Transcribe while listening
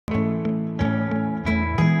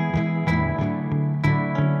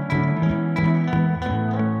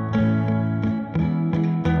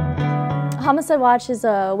Homicide Watch is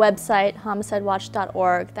a website,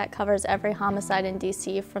 homicidewatch.org, that covers every homicide in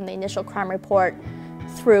DC from the initial crime report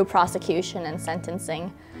through prosecution and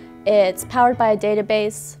sentencing. It's powered by a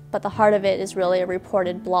database, but the heart of it is really a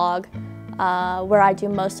reported blog where I do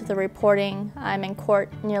most of the reporting. I'm in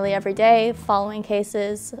court nearly every day, following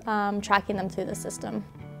cases, tracking them through the system.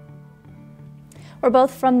 We're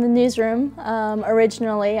both from the newsroom.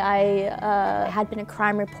 Originally, I had been a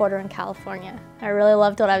crime reporter in California. I really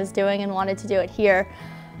loved what I was doing and wanted to do it here.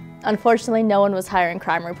 Unfortunately, no one was hiring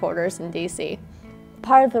crime reporters in DC.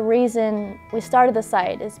 Part of the reason we started the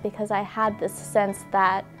site is because I had this sense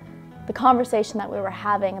that the conversation that we were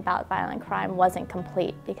having about violent crime wasn't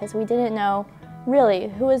complete, because we didn't know really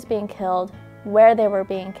who was being killed, where they were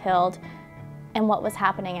being killed, and what was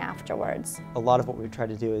happening afterwards. A lot of what we've tried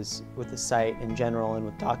to do is, with the site in general and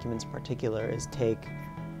with documents in particular, is take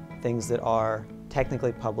things that are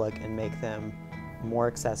technically public and make them more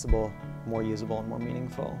accessible, more usable, and more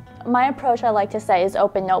meaningful. My approach, I like to say, is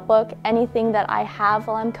open notebook. Anything that I have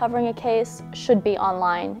while I'm covering a case should be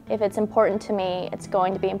online. If it's important to me, it's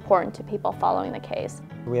going to be important to people following the case.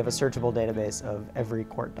 We have a searchable database of every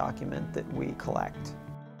court document that we collect.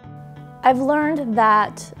 I've learned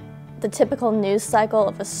that the typical news cycle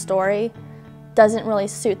of a story doesn't really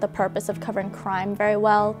suit the purpose of covering crime very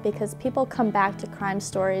well, because people come back to crime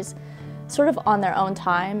stories sort of on their own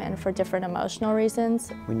time and for different emotional reasons.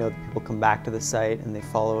 We know that people come back to the site and they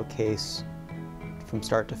follow a case from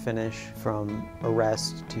start to finish, from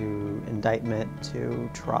arrest to indictment to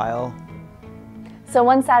trial. So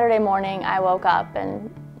one Saturday morning I woke up, and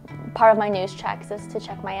part of my news checks is to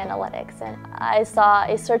check my analytics, and I saw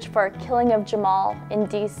a search for killing of Jamal in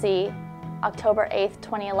DC, October 8th,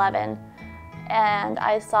 2011, and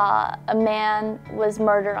I saw a man was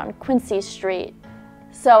murdered on Quincy Street.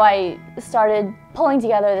 So I started pulling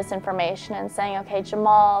together this information and saying, okay,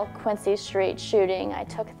 Jamal, Quincy Street shooting. I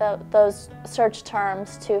took those search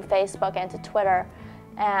terms to Facebook and to Twitter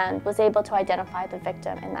and was able to identify the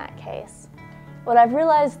victim in that case. What I've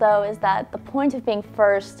realized, though, is that the point of being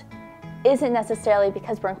first isn't necessarily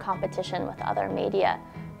because we're in competition with other media.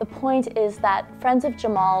 The point is that friends of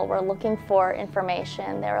Jamal were looking for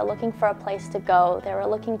information. They were looking for a place to go. They were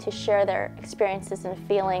looking to share their experiences and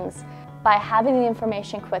feelings. By having the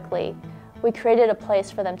information quickly, we created a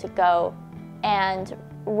place for them to go and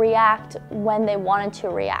react when they wanted to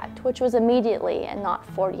react, which was immediately and not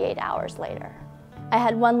 48 hours later. I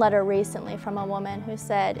had one letter recently from a woman who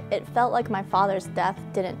said, "It felt like my father's death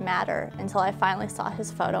didn't matter until I finally saw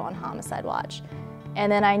his photo on Homicide Watch. And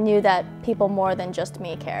then I knew that people more than just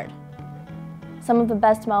me cared." Some of the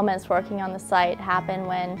best moments working on the site happen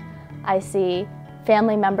when I see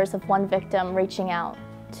family members of one victim reaching out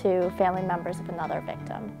to family members of another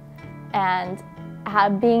victim. And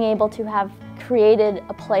being able to have created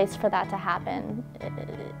a place for that to happen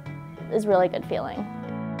is really a good feeling.